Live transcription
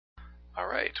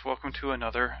Alright, welcome to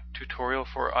another tutorial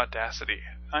for Audacity.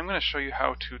 I'm going to show you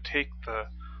how to take the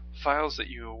files that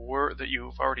you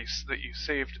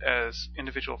saved as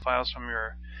individual files from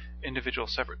your individual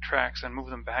separate tracks and move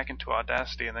them back into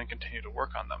Audacity and then continue to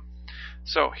work on them.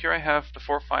 So here I have the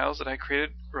 4 files that I created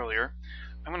earlier.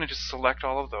 I'm going to just select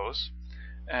all of those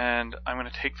and I'm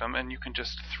going to take them, and you can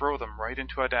just throw them right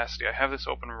into Audacity. I have this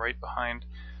open right behind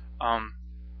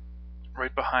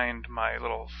my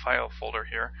little file folder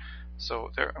here.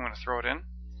 So there, I'm going to throw it in,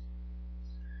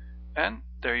 and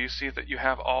there you see that I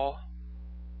have all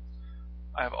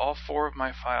 4 of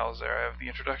my files there. I have the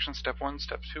introduction, step 1,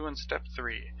 step 2, and step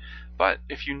 3. But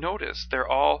if you notice, they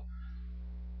all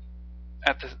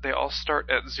start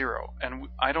at 0, and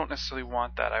I don't necessarily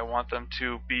want that. I want them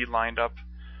to be lined up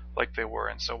like they were.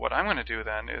 And so what I'm going to do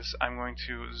then is I'm going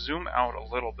to zoom out a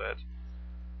little bit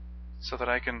so that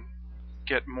I can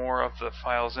get more of the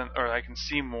files in, or I can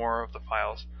see more of the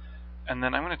files. And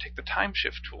then I'm going to take the time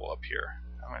shift tool up here.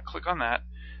 I'm going to click on that.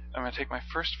 I'm going to take my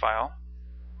first file,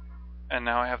 and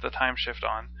now I have the time shift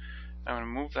on. I'm going to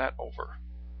move that over.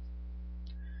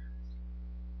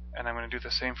 And I'm going to do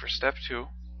the same for step 2.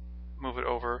 Move it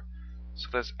over so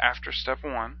that's after step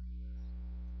 1.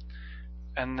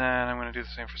 And then I'm going to do the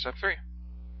same for step 3.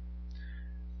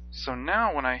 So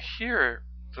now when I hear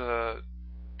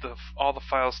all the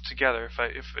files together,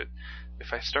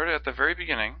 if I start it at the very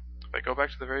beginning, if I go back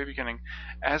to the very beginning,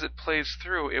 as it plays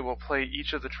through, it will play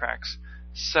each of the tracks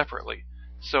separately.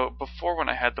 So before, when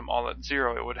I had them all at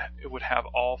 0, it would have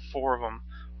all 4 of them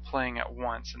playing at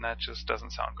once, and that just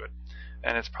doesn't sound good,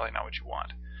 and it's probably not what you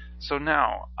want. So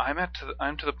now I'm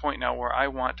to the point now where I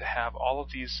want to have all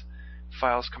of these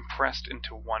files compressed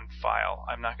into one file.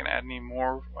 I'm not going to add any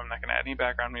more. I'm not going to add any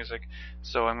background music.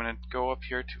 So I'm going to go up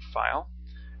here to File,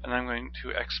 and I'm going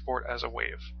to export as a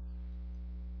wave.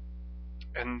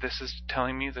 And this is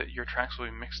telling me that your tracks will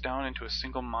be mixed down into a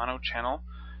single mono channel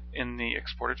in the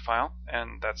exported file,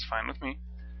 and that's fine with me.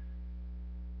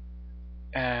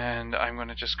 And I'm going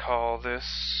to just call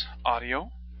this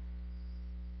audio,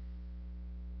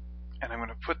 and I'm going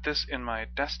to put this in my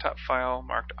desktop file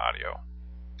marked audio.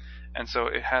 And so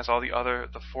it has all the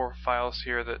 4 files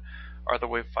here that are the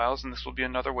WAV files, and this will be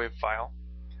another WAV file.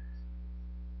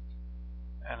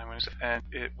 And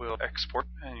it will export,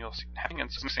 and you'll see having and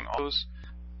mixing all those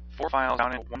 4 files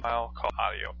down in one file called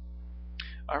audio.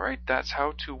 Alright, that's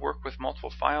how to work with multiple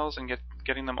files and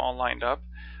getting them all lined up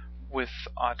with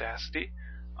Audacity.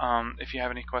 If you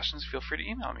have any questions, feel free to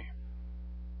email me.